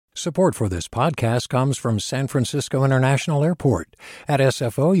Support for this podcast comes from San Francisco International Airport. At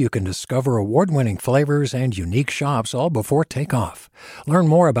SFO, you can discover award-winning flavors and unique shops all before takeoff. Learn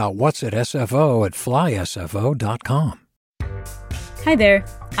more about what's at SFO at flysfo.com. Hi there,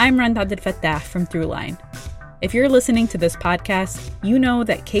 I'm Rand Abdel Fattah from Throughline. If you're listening to this podcast, you know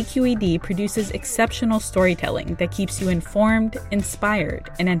that KQED produces exceptional storytelling that keeps you informed, inspired,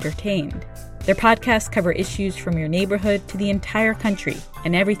 and entertained. Their podcasts cover issues from your neighborhood to the entire country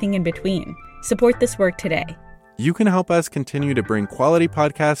and everything in between. Support this work today. You can help us continue to bring quality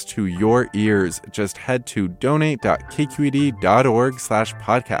podcasts to your ears. Just head to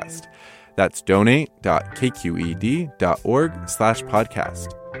donate.kqed.org/podcast. That's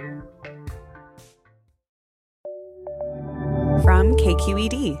donate.kqed.org/podcast. From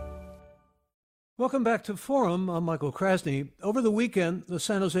KQED. Welcome back to Forum. I'm Michael Krasny. Over the weekend, the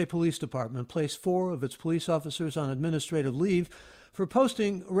San Jose Police Department placed 4 of its police officers on administrative leave for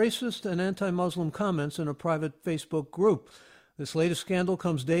posting racist and anti-Muslim comments in a private Facebook group. This latest scandal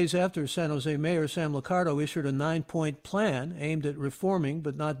comes days after San Jose Mayor Sam Liccardo issued a 9-point plan aimed at reforming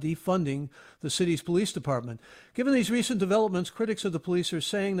but not defunding the city's police department. Given these recent developments, critics of the police are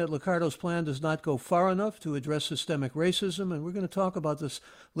saying that Liccardo's plan does not go far enough to address systemic racism, and we're going to talk about this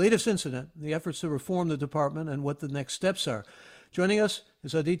latest incident, the efforts to reform the department, and what the next steps are. Joining us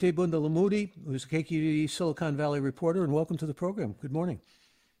is Aditi Bundalamudi, who's a KQED Silicon Valley reporter, and welcome to the program. Good morning.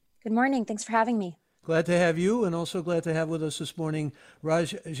 Good morning. Thanks for having me. Glad to have you, and also glad to have with us this morning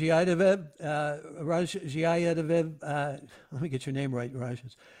Raj Giadev. Let me get your name right, Raj.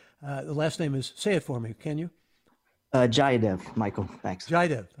 The last name is, say it for me, can you? Giadev, Michael, thanks.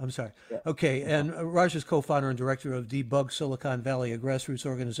 Giadev, I'm sorry. Yeah. Okay, and Raj is co-founder and director of Debug Silicon Valley, a grassroots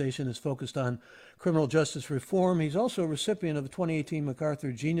organization that's focused on criminal justice reform. He's also a recipient of the 2018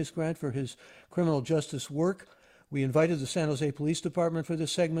 MacArthur Genius Grant for his criminal justice work. We invited the San Jose Police Department for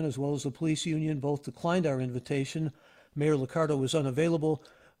this segment, as well as the police union. Both declined our invitation. Mayor Liccardo was unavailable.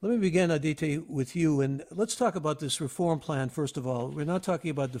 Let me begin, Aditi, with you, and let's talk about this reform plan, first of all. We're not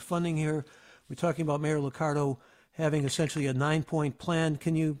talking about defunding here. We're talking about Mayor Liccardo having essentially a 9-point plan.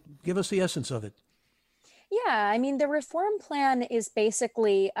 Can you give us the essence of it? Yeah, I mean, the reform plan is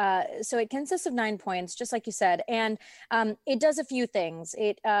basically, so it consists of 9 points, just like you said, and it does a few things.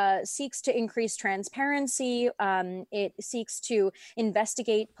 It seeks to increase transparency. It seeks to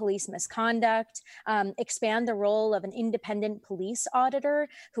investigate police misconduct, expand the role of an independent police auditor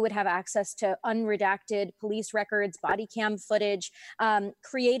who would have access to unredacted police records, body cam footage,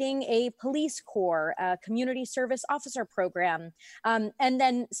 creating a police corps, a community service officer program, and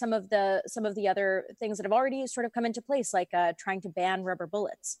then some of the other things that have already sort of come into place, like trying to ban rubber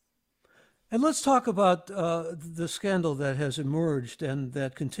bullets. And let's talk about the scandal that has emerged and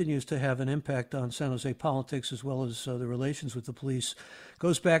that continues to have an impact on San Jose politics, as well as the relations with the police.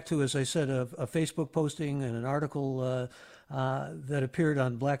 Goes back to, as I said, a Facebook posting and an article that appeared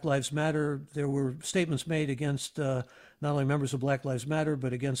on Black Lives Matter. There were statements made against not only members of Black Lives Matter,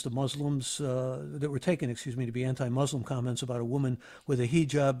 but against the Muslims that were taken, to be anti-Muslim comments about a woman with a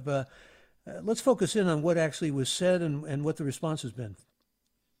hijab. Let's focus in on what actually was said and what the response has been.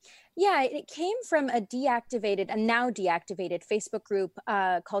 Yeah, it came from a now deactivated Facebook group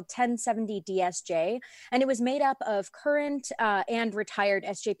called 1070 DSJ, and it was made up of current and retired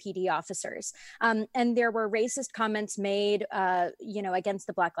SJPD officers. And there were racist comments made, against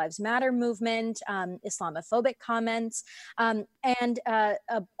the Black Lives Matter movement, Islamophobic comments, and a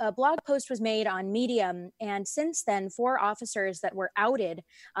blog post was made on Medium. And since then, 4 officers that were outed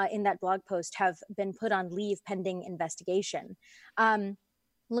in that blog post have been put on leave pending investigation.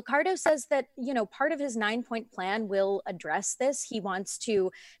 Liccardo says that, part of his 9-point plan will address this. He wants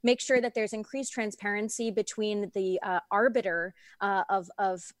to make sure that there's increased transparency between the arbiter of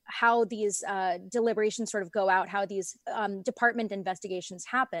how these deliberations sort of go out, how these department investigations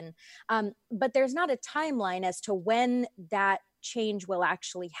happen. But there's not a timeline as to when that change will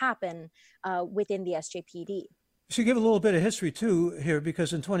actually happen within the SJPD. You should give a little bit of history, too, here,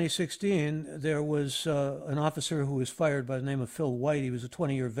 because in 2016, there was an officer who was fired by the name of Phil White. He was a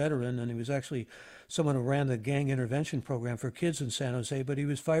 20-year veteran, and he was actually someone who ran the gang intervention program for kids in San Jose, but he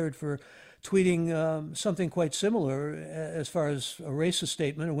was fired for tweeting something quite similar as far as a racist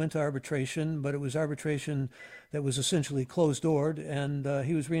statement. It went to arbitration, but it was arbitration that was essentially closed-doored, and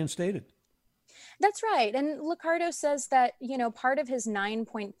he was reinstated. That's right. And Liccardo says that, part of his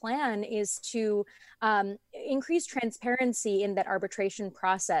 9-point plan is to increase transparency in that arbitration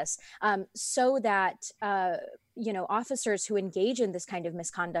process so that, officers who engage in this kind of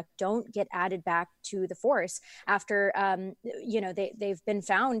misconduct don't get added back to the force after, they've been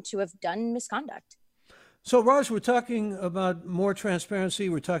found to have done misconduct. So, Raj, we're talking about more transparency.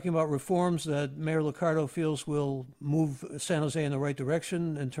 We're talking about reforms that Mayor Liccardo feels will move San Jose in the right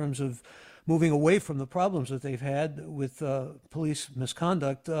direction in terms of moving away from the problems that they've had with police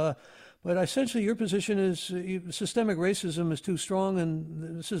misconduct. But essentially, your position is systemic racism is too strong,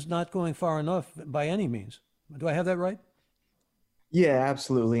 and this is not going far enough by any means. Do I have that right? Yeah,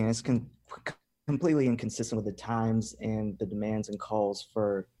 absolutely. And it's completely inconsistent with the times and the demands and calls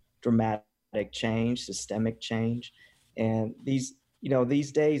for dramatic change, systemic change. And these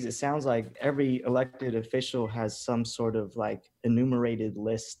days, it sounds like every elected official has some sort of like enumerated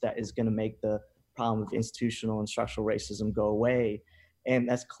list that is going to make the problem of institutional and structural racism go away. And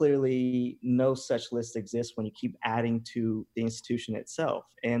that's clearly no such list exists when you keep adding to the institution itself.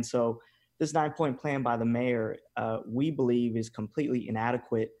 And so this 9-point plan by the mayor, we believe, is completely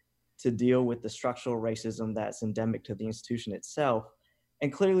inadequate to deal with the structural racism that's endemic to the institution itself,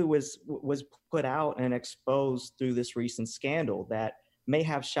 and clearly was put out and exposed through this recent scandal that may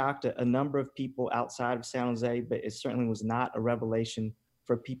have shocked a number of people outside of San Jose, but it certainly was not a revelation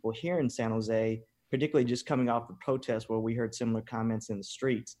for people here in San Jose, particularly just coming off the protests where we heard similar comments in the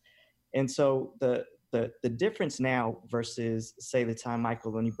streets. And so the difference now versus, say, the time,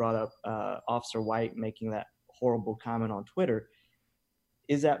 Michael, when you brought up Officer White making that horrible comment on Twitter,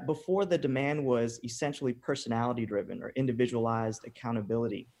 is that before the demand was essentially personality driven or individualized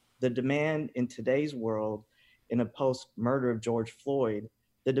accountability, the demand in today's world, in a post-murder of George Floyd,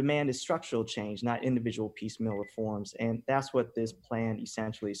 the demand is structural change, not individual piecemeal reforms. And that's what this plan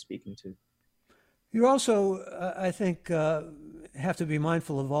essentially is speaking to. You also, I think, have to be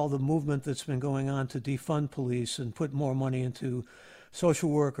mindful of all the movement that's been going on to defund police and put more money into social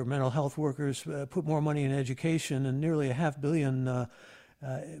work or mental health workers, put more money in education, and nearly a $500 million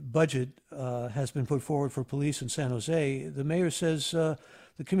budget has been put forward for police in San Jose. The mayor says the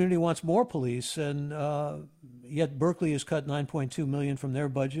community wants more police, and yet Berkeley has cut $9.2 million from their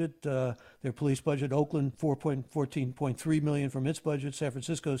budget, their police budget. Oakland $14.3 million from its budget. San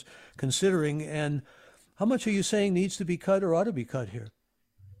Francisco's considering. And how much are you saying needs to be cut or ought to be cut here?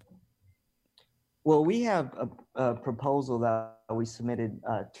 Well, we have a proposal that we submitted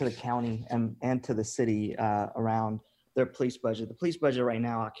to the county and to the city around their police budget. The police budget right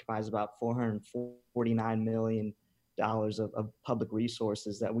now occupies about $449 million of public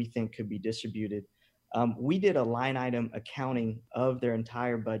resources that we think could be distributed. We did a line item accounting of their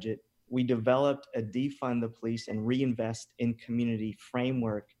entire budget. We developed a defund the police and reinvest in community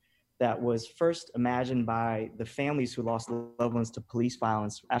framework that was first imagined by the families who lost loved ones to police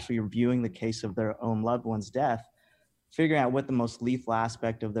violence, actually reviewing the case of their own loved one's death, figuring out what the most lethal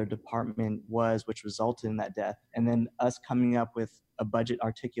aspect of their department was, which resulted in that death, and then us coming up with a budget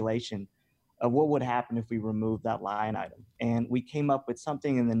articulation of what would happen if we removed that line item. And we came up with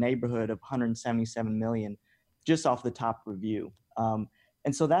something in the neighborhood of $177 million just off the top review. And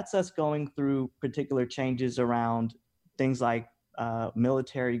so that's us going through particular changes around things like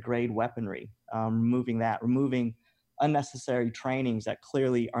military grade weaponry, removing unnecessary trainings that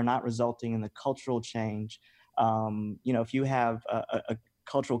clearly are not resulting in the cultural change. If you have a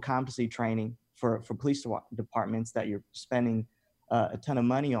cultural competency training for police departments that you're spending a ton of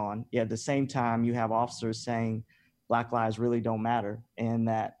money on, yet at the same time you have officers saying Black lives really don't matter and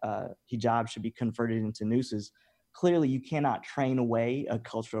that hijab should be converted into nooses, clearly you cannot train away a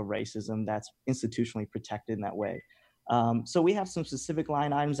culture of racism that's institutionally protected in that way. So we have some specific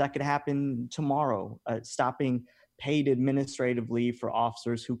line items that could happen tomorrow, stopping paid administrative leave for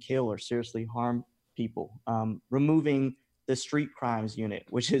officers who kill or seriously harm people, removing the street crimes unit,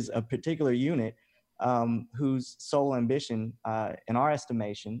 which is a particular unit whose sole ambition, in our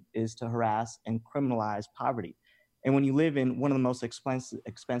estimation, is to harass and criminalize poverty. And when you live in one of the most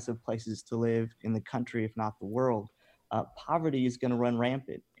expensive places to live in the country, if not the world, poverty is going to run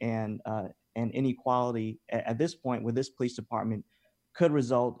rampant, and inequality at this point with this police department could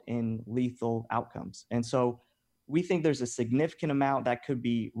result in lethal outcomes. And so we think there's a significant amount that could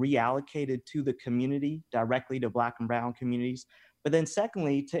be reallocated to the community, directly to Black and brown communities. But then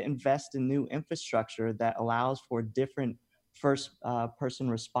secondly, to invest in new infrastructure that allows for different first person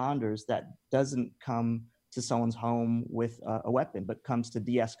responders that doesn't come to someone's home with a weapon, but comes to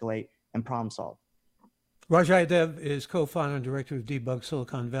de-escalate and problem solve. Rajai Dev is co-founder and director of Debug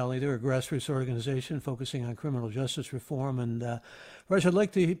Silicon Valley. They're a grassroots organization focusing on criminal justice reform. And Raj, I'd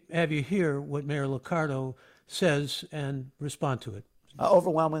like to have you hear what Mayor Liccardo says and respond to it.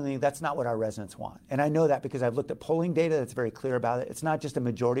 Overwhelmingly, that's not what our residents want. And I know that because I've looked at polling data that's very clear about it. It's not just a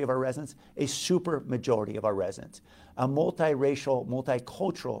majority of our residents, a super majority of our residents. A multiracial,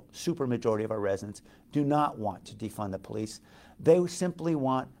 multicultural super majority of our residents do not want to defund the police. They simply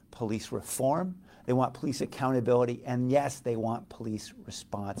want police reform. They want police accountability, and yes, they want police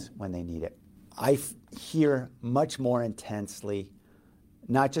response when they need it. I hear much more intensely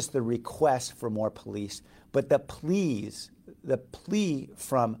not just the request for more police, but the plea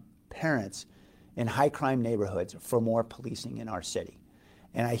from parents in high crime neighborhoods for more policing in our city.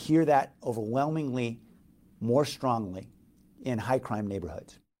 And I hear that overwhelmingly more strongly in high crime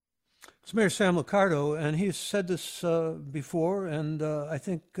neighborhoods. It's Mayor Sam Liccardo, and he's said this before, and I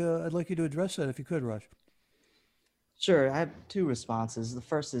think I'd like you to address that if you could, Raj. Sure, I have two responses. The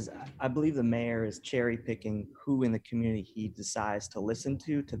first is I believe the mayor is cherry picking who in the community he decides to listen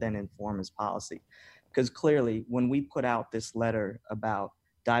to then inform his policy. Because clearly, when we put out this letter about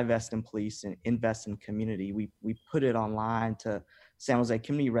divest in police and invest in community, we put it online to San Jose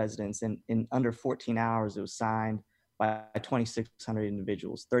community residents, and in under 14 hours, it was signed by 2,600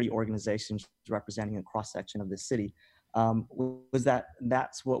 individuals, 30 organizations representing a cross-section of the city.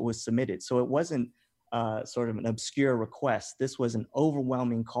 That's what was submitted. So it wasn't sort of an obscure request. This was an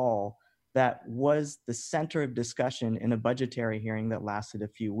overwhelming call that was the center of discussion in a budgetary hearing that lasted a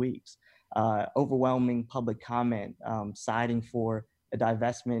few weeks. Overwhelming public comment citing for a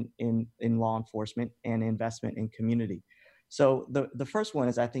divestment in law enforcement and investment in community. So the first one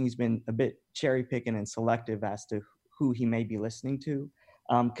is I think he's been a bit cherry picking and selective as to who he may be listening to,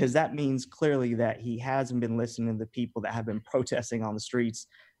 because that means clearly that he hasn't been listening to the people that have been protesting on the streets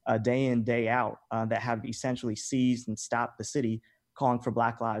day in, day out, that have essentially seized and stopped the city, calling for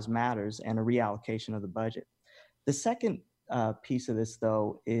Black Lives Matters and a reallocation of the budget. The second piece of this,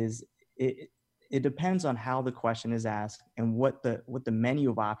 though, is it depends on how the question is asked and what the menu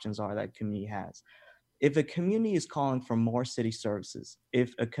of options are that community has. If a community is calling for more city services,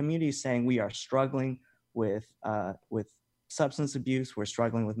 if a community is saying we are struggling with substance abuse, we're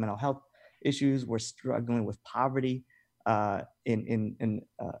struggling with mental health issues, we're struggling with poverty, in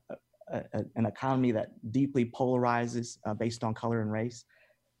an economy that deeply polarizes based on color and race,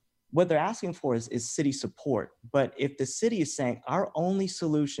 what they're asking for is city support. But if the city is saying our only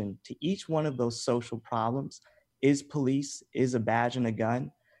solution to each one of those social problems is police, is a badge and a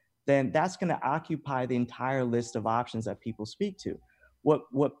gun, then that's going to occupy the entire list of options that people speak to. What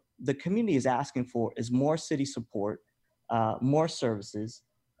the community is asking for is more city support, more services,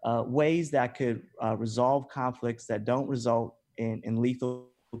 ways that could resolve conflicts that don't result in lethal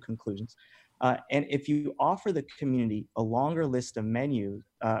conclusions. And if you offer the community a longer list of menu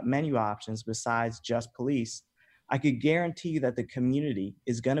options besides just police, I could guarantee you that the community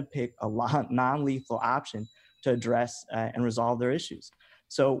is going to pick a non-lethal option to address and resolve their issues.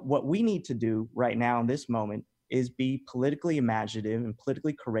 So what we need to do right now in this moment is be politically imaginative and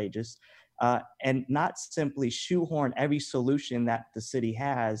politically courageous, and not simply shoehorn every solution that the city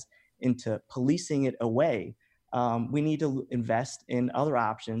has into policing it away. We need to invest in other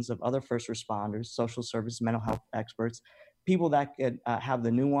options of other first responders, social service, mental health experts, people that could have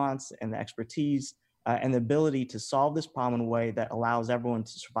the nuance and the expertise and the ability to solve this problem in a way that allows everyone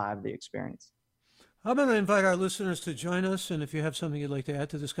to survive the experience. I'm going to invite our listeners to join us, and if you have something you'd like to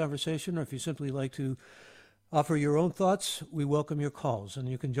add to this conversation, or if you simply like to offer your own thoughts, we welcome your calls. And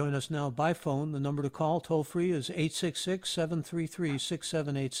you can join us now by phone. The number to call toll-free is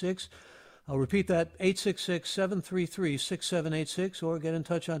 866-733-6786. I'll repeat that, 866-733-6786, or get in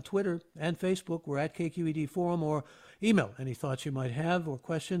touch on Twitter and Facebook. We're at KQED Forum, or email any thoughts you might have or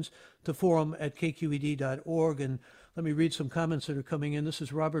questions to forum@kqed.org. And let me read some comments that are coming in. This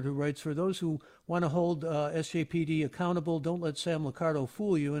is Robert, who writes, for those who want to hold SJPD accountable, don't let Sam Liccardo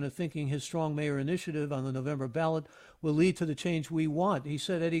fool you into thinking his strong mayor initiative on the November ballot will lead to the change we want. He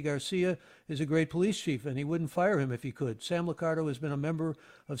said Eddie Garcia is a great police chief, and he wouldn't fire him if he could. Sam Liccardo has been a member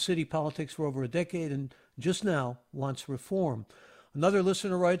of city politics for over a decade and just now wants reform. Another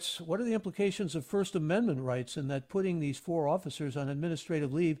listener writes, what are the implications of First Amendment rights in that putting these 4 officers on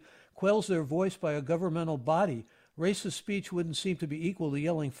administrative leave quells their voice by a governmental body? Racist speech wouldn't seem to be equal to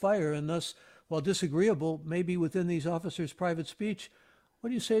yelling fire, and thus, while disagreeable, may be within these officers' private speech. What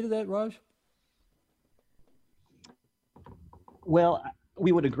do you say to that, Raj? Well,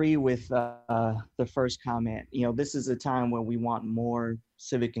 we would agree with the first comment. You know, this is a time where we want more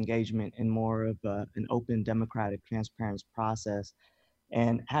civic engagement and more of an open, democratic, transparent process.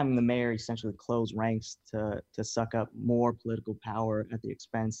 And having the mayor essentially close ranks to suck up more political power at the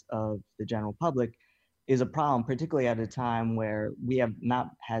expense of the general public is a problem, particularly at a time where we have not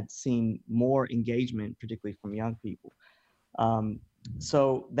had seen more engagement, particularly from young people.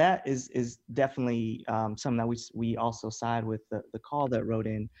 So that is definitely something that we also side with the call that wrote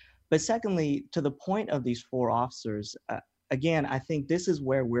in. But secondly, to the point of these 4 officers, again, I think this is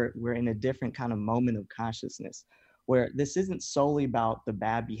where we're in a different kind of moment of consciousness, where this isn't solely about the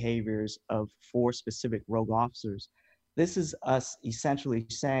bad behaviors of 4 specific rogue officers. This is us essentially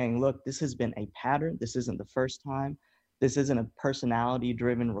saying, look, this has been a pattern. This isn't the first time. This isn't a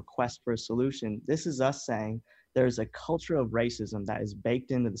personality-driven request for a solution. This is us saying there's a culture of racism that is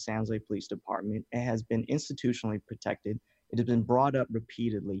baked into the San Jose Police Department. It has been institutionally protected. It has been brought up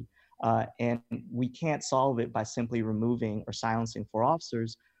repeatedly. And we can't solve it by simply removing or silencing 4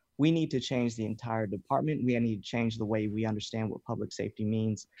 officers. We need to change the entire department. We need to change the way we understand what public safety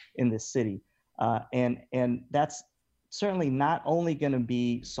means in this city. And that's certainly not only going to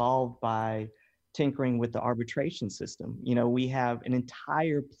be solved by tinkering with the arbitration system. You know, we have an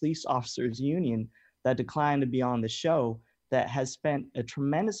entire police officers union that declined to be on the show that has spent a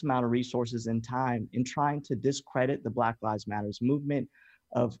tremendous amount of resources and time in trying to discredit the Black Lives Matters movement,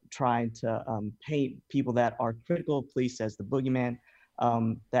 of trying to paint people that are critical of police as the boogeyman,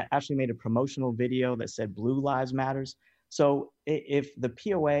 that actually made a promotional video that said Blue Lives Matters. So if the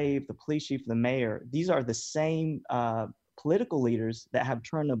POA, if the police chief, the mayor, these are the same political leaders that have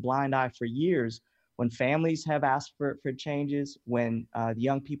turned a blind eye for years when families have asked for changes, when the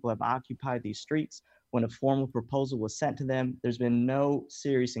young people have occupied these streets, when a formal proposal was sent to them. There's been no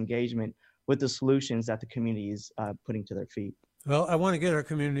serious engagement with the solutions that the community is putting to their feet. Well, I want to get our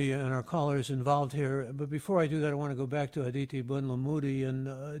community and our callers involved here, but before I do that, I want to go back to Aditi Bunlamudi. And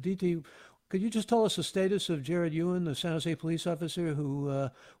Aditi, could you just tell us the status of Jared Ewan, the San Jose police officer who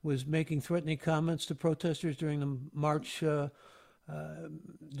was making threatening comments to protesters during the march that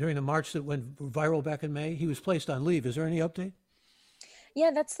went viral back in May? He was placed on leave. Is there any update?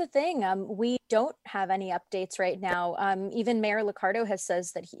 Yeah, that's the thing. We don't have any updates right now. Even Mayor Liccardo has said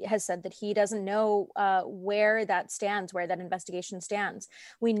that he doesn't know where that stands, where that investigation stands.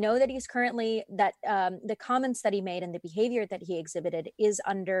 We know that he's currently the comments that he made and the behavior that he exhibited is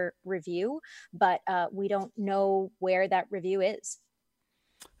under review, but we don't know where that review is.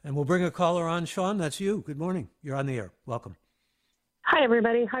 And we'll bring a caller on. Sean, that's you. Good morning. You're on the air. Welcome. Hi,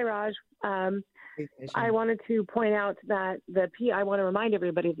 everybody. Hi, Raj. I wanted to point out that I want to remind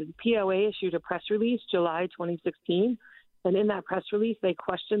everybody that the POA issued a press release July 2016. And in that press release, they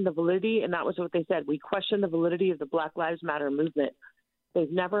questioned the validity. And that was what they said. We question the validity of the Black Lives Matter movement.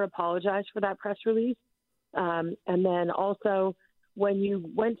 They've never apologized for that press release. And then also, when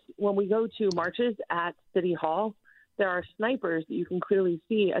we go to marches at City Hall, there are snipers that you can clearly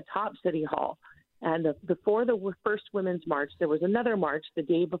see atop City Hall. And before the first Women's March, there was another march the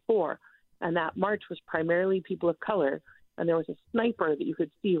day before. And that march was primarily people of color. And there was a sniper that you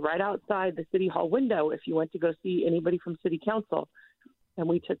could see right outside the City Hall window if you went to go see anybody from City Council. And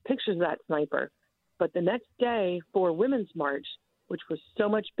we took pictures of that sniper. But the next day for Women's March, which was so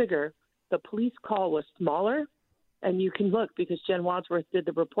much bigger, the police call was smaller. And you can look because Jen Wadsworth did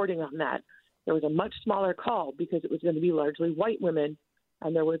the reporting on that. There was a much smaller call because it was going to be largely white women.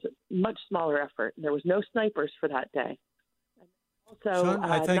 And there was a much smaller effort. And there was no snipers for that day. So, Sean,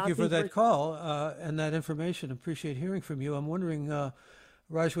 I thank you for that call and that information. Appreciate hearing from you. I'm wondering,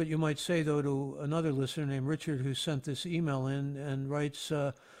 Raj, what you might say, though, to another listener named Richard who sent this email in and writes,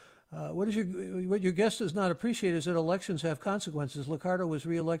 what your guest does not appreciate is that elections have consequences. Liccardo was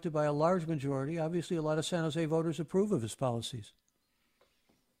reelected by a large majority. Obviously, a lot of San Jose voters approve of his policies.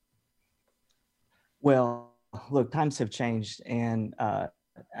 Well, look, times have changed, and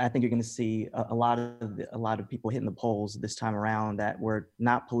I think you're going to see a lot of people hitting the polls this time around that were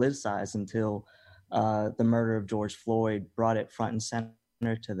not politicized until the murder of George Floyd brought it front and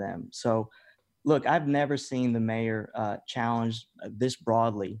center to them. So, look, I've never seen the mayor challenged this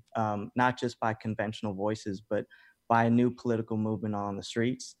broadly, not just by conventional voices, but by a new political movement on the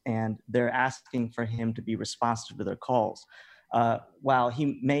streets. And they're asking for him to be responsive to their calls. While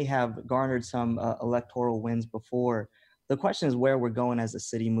he may have garnered some electoral wins before, the question is where we're going as a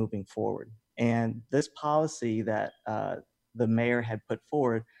city moving forward. And this policy that the mayor had put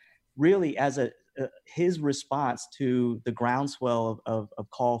forward really as his response to the groundswell of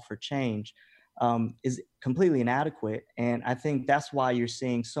call for change is completely inadequate. And I think that's why you're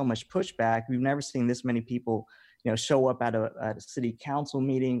seeing so much pushback. We've never seen this many people, show up at a city council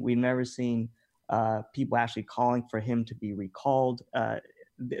meeting. We've never seen people actually calling for him to be recalled.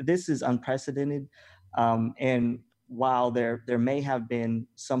 This is unprecedented. And while there may have been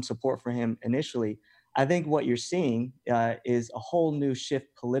some support for him initially, I think what you're seeing is a whole new shift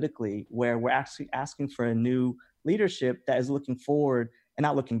politically where we're actually asking for a new leadership that is looking forward and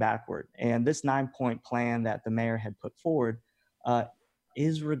not looking backward. And this 9-point plan that the mayor had put forward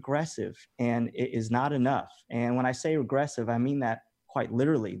is regressive, and it is not enough. And when I say regressive, I mean that quite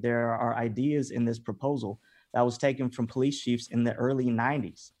literally. There are ideas in this proposal that was taken from police chiefs in the early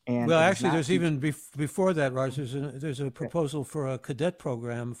 90s And well, actually, there's even before that, Raj, there's a proposal for a cadet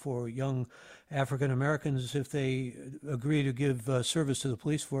program for young African Americans. If they agree to give service to the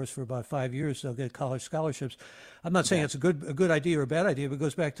police force for about 5 years, they'll get college scholarships. I'm not saying it's a good idea or a bad idea, but it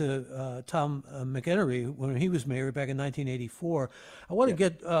goes back to Tom McEnery when he was mayor back in 1984. I want to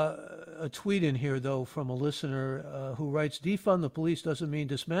get a tweet in here, though, from a listener who writes, defund the police doesn't mean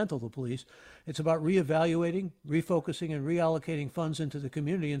dismantle the police. It's about reevaluating, refocusing, and reallocating funds into the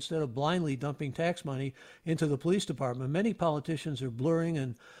community instead of blindly dumping tax money into the police department. Many politicians are blurring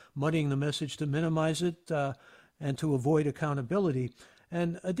and muddying the message to minimize it and to avoid accountability.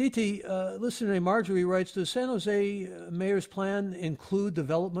 And Aditi, listener named Marjorie writes, does San Jose mayor's plan include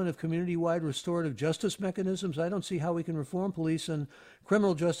development of community-wide restorative justice mechanisms? I don't see how we can reform police and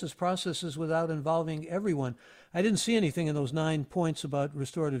criminal justice processes without involving everyone. I didn't see anything in those 9 points about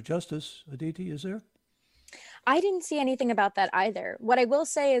restorative justice. Aditi, is there? I didn't see anything about that either. What I will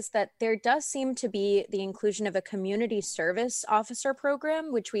say is that there does seem to be the inclusion of a community service officer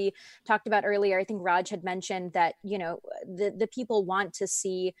program, which we talked about earlier. I think Raj had mentioned that, you know, the people want to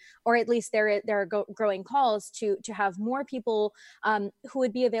see, or at least there are growing calls to have more people who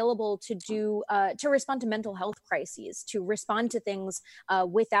would be available to do to respond to mental health crises, to respond to things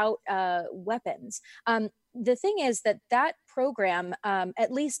without weapons. The thing is that program,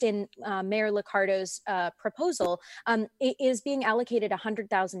 at least in Mayor Liccardo's proposal, is being allocated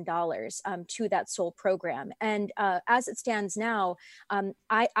 $100,000 to that sole program. And as it stands now,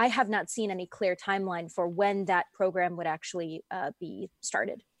 I have not seen any clear timeline for when that program would actually be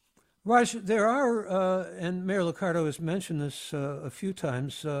started. Raj, there are, and Mayor Liccardo has mentioned this a few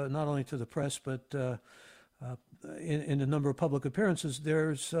times, not only to the press, but in a number of public appearances,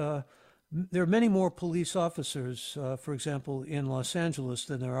 there are many more police officers, for example, in Los Angeles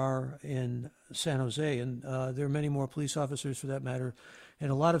than there are in San Jose. And there are many more police officers, for that matter, in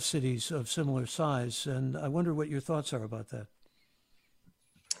a lot of cities of similar size. And I wonder what your thoughts are about that.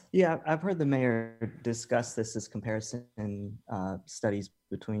 Yeah, I've heard the mayor discuss this as comparison studies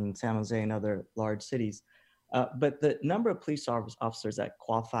between San Jose and other large cities. But the number of police officers that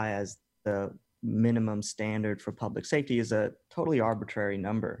qualify as the minimum standard for public safety is a totally arbitrary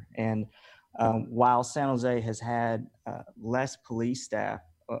number. And while San Jose has had less police staff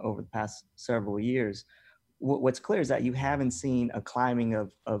over the past several years, what's clear is that you haven't seen a climbing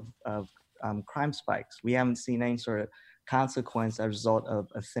of crime spikes. We haven't seen any sort of consequence as a result of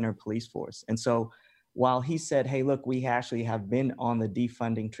a thinner police force. And so while he said, hey, look, we actually have been on the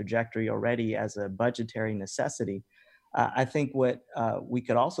defunding trajectory already as a budgetary necessity, I think what we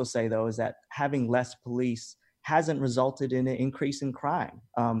could also say, though, is that having less police hasn't resulted in an increase in crime.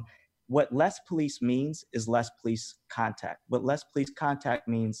 What less police means is less police contact. What less police contact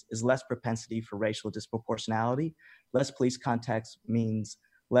means is less propensity for racial disproportionality. Less police contact means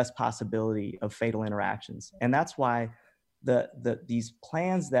less possibility of fatal interactions. And that's why these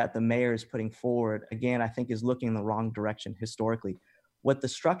plans that the mayor is putting forward, again, I think is looking in the wrong direction historically. What the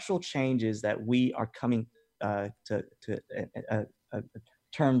structural changes that we are coming to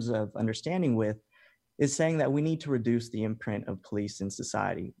terms of understanding with is saying that we need to reduce the imprint of police in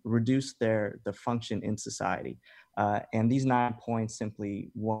society, reduce the function in society. And these 9 points simply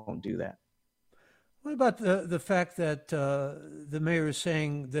won't do that. What about the fact that the mayor is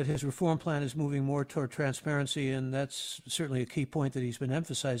saying that his reform plan is moving more toward transparency, and that's certainly a key point that he's been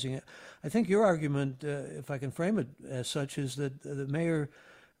emphasizing. I think your argument, if I can frame it as such, is that the mayor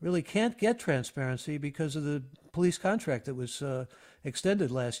really can't get transparency because of the police contract that was extended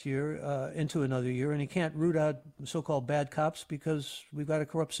last year into another year, and he can't root out so-called bad cops because we've got a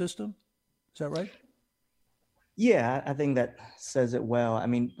corrupt system. Is that right? Yeah, I think that says it well. I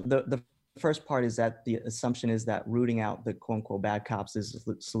mean, the first part is that the assumption is that rooting out the quote-unquote bad cops is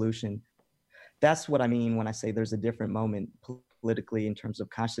the solution. That's what I mean when I say there's a different moment politically in terms of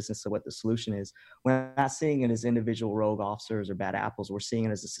consciousness of what the solution is. We're not seeing it as individual rogue officers or bad apples. We're seeing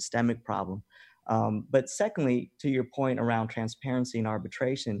it as a systemic problem. But secondly, to your point around transparency and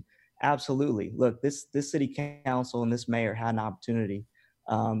arbitration, absolutely. Look, this city council and this mayor had an opportunity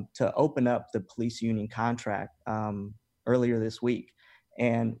to open up the police union contract earlier this week.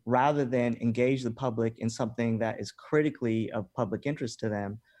 And rather than engage the public in something that is critically of public interest to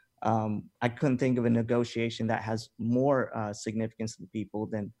them, I couldn't think of a negotiation that has more significance to the people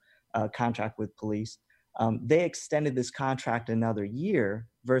than a contract with police. They extended this contract another year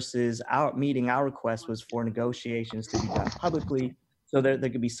versus our request was for negotiations to be done publicly so that there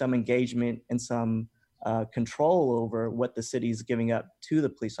could be some engagement and some control over what the city is giving up to the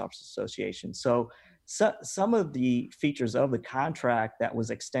Police Officers Association. So some of the features of the contract that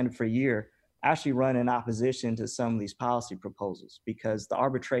was extended for a year actually run in opposition to some of these policy proposals, because the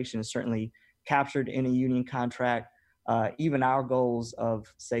arbitration is certainly captured in a union contract. Even our goals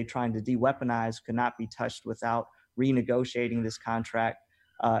of, say, trying to de-weaponize could not be touched without renegotiating this contract.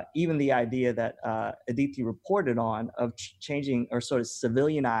 Even the idea that Aditi reported on of changing or sort of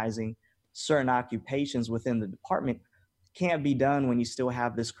civilianizing certain occupations within the department can't be done when you still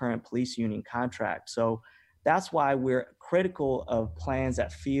have this current police union contract. So that's why we're critical of plans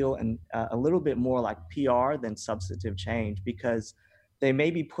that feel a little bit more like PR than substantive change, because they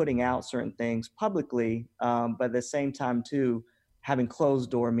may be putting out certain things publicly, but at the same time, too, having closed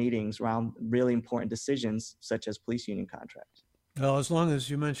door meetings around really important decisions such as police union contracts. Well, as long as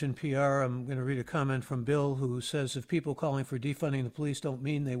you mention PR, I'm going to read a comment from Bill, who says if people calling for defunding the police don't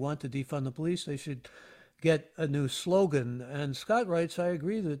mean they want to defund the police, they should get a new slogan. And Scott writes, I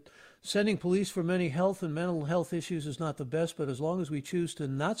agree that sending police for many health and mental health issues is not the best, but as long as we choose to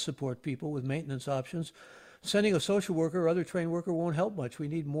not support people with maintenance options, sending a social worker or other trained worker won't help much. We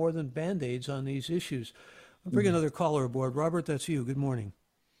need more than Band-Aids on these issues. I'll bring another caller aboard. Robert, that's you. Good morning.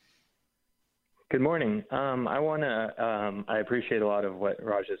 Good morning. I appreciate a lot of what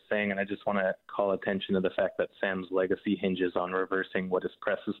Raj is saying, and I just want to call attention to the fact that Sam's legacy hinges on reversing what his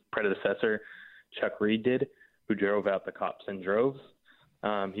predecessor, Chuck Reed, did, who drove out the cops in droves.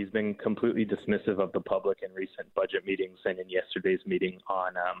 He's been completely dismissive of the public in recent budget meetings and in yesterday's meeting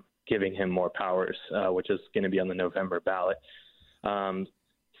on giving him more powers, which is going to be on the November ballot.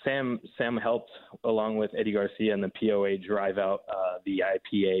 Sam helped, along with Eddie Garcia and the POA, drive out the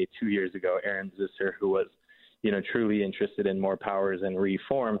IPA 2 years ago, Aaron Zisser, who was, truly interested in more powers and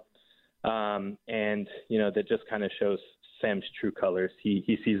reform. And, that just kind of shows Sam's true colors.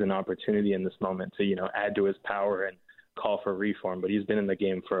 He sees an opportunity in this moment to, add to his power and call for reform, but he's been in the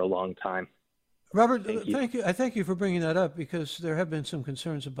game for a long time. Robert, thank you. I thank you for bringing that up, because there have been some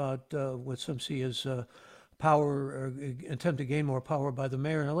concerns about what some see as power or attempt to gain more power by the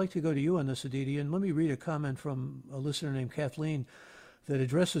mayor. And I'd like to go to you on this, Aditi. And let me read a comment from a listener named Kathleen that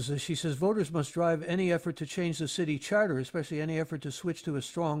addresses this. She says, voters must drive any effort to change the city charter, especially any effort to switch to a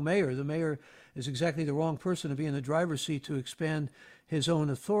strong mayor. The mayor is exactly the wrong person to be in the driver's seat to expand his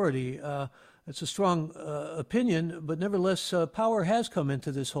own authority. It's a strong opinion, but nevertheless, power has come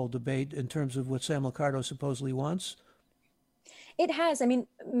into this whole debate in terms of what Sam Liccardo supposedly wants. It has. I mean,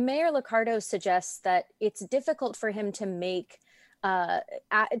 Mayor Liccardo suggests that it's difficult for him to make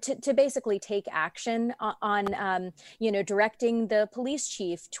to basically take action on directing the police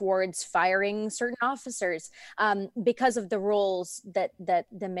chief towards firing certain officers because of the roles that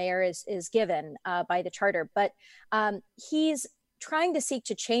the mayor is given by the charter. But he's trying to seek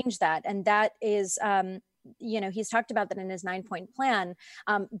to change that, and that is he's talked about that in his 9-point plan,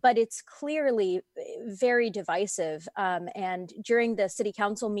 but it's clearly very divisive. And during the city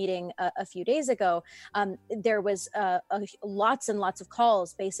council meeting a few days ago, there was lots and lots of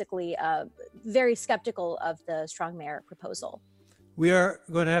calls, basically very skeptical of the strong mayor proposal. We are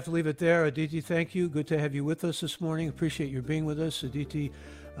going to have to leave it there. Aditi, thank you. Good to have you with us this morning. Appreciate your being with us. Aditi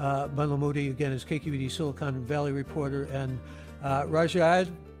Bandlamudi, again, is KQED Silicon Valley reporter. And Raj Jayadev,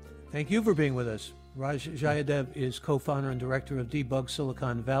 thank you for being with us. Raj Jayadev is co-founder and director of Debug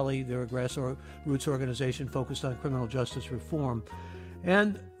Silicon Valley. They're a grassroots organization focused on criminal justice reform.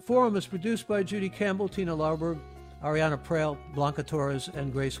 And Forum is produced by Judy Campbell, Tina Lauberg, Ariana Prale, Blanca Torres,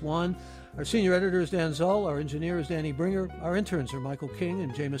 and Grace Wan. Our senior editor is Dan Zoll. Our engineer is Danny Bringer. Our interns are Michael King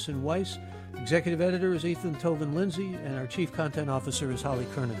and Jameson Weiss. Executive editor is Ethan Tovin-Lindsay. And our chief content officer is Holly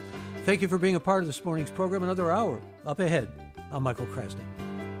Kernan. Thank you for being a part of this morning's program. Another hour up ahead. I'm Michael Krasny.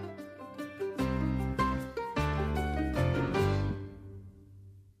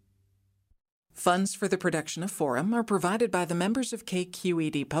 Funds for the production of Forum are provided by the members of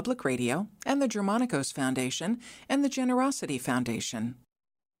KQED Public Radio and the Germanicos Foundation and the Generosity Foundation.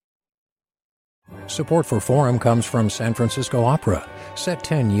 Support for Forum comes from San Francisco Opera. Set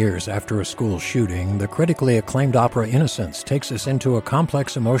 10 years after a school shooting, the critically acclaimed opera Innocence takes us into a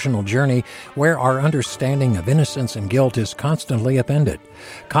complex emotional journey where our understanding of innocence and guilt is constantly upended.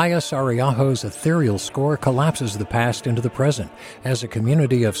 Kaya Sariaho's ethereal score collapses the past into the present as a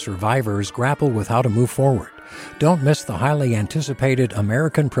community of survivors grapple with how to move forward. Don't miss the highly anticipated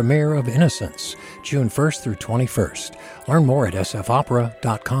American premiere of Innocence, June 1st through 21st. Learn more at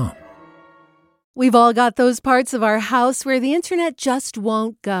sfopera.com. We've all got those parts of our house where the internet just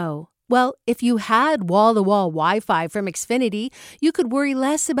won't go. Well, if you had wall-to-wall Wi-Fi from Xfinity, you could worry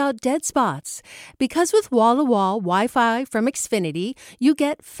less about dead spots. Because with wall-to-wall Wi-Fi from Xfinity, you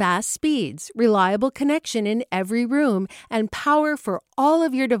get fast speeds, reliable connection in every room, and power for all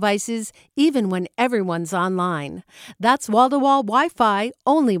of your devices, even when everyone's online. That's wall-to-wall Wi-Fi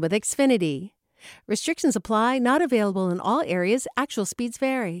only with Xfinity. Restrictions apply, not available in all areas. Actual speeds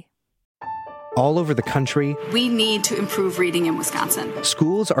vary. All over the country, we need to improve reading in Wisconsin.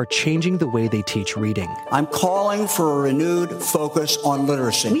 Schools are changing the way they teach reading. I'm calling for a renewed focus on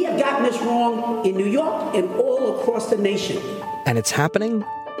literacy. We have gotten this wrong in New York and all across the nation. And it's happening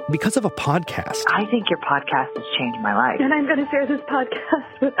because of a podcast. I think your podcast has changed my life. And I'm going to share this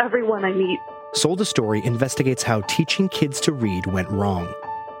podcast with everyone I meet. Sold a Story investigates how teaching kids to read went wrong.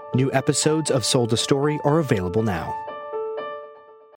 New episodes of Sold a Story are available now.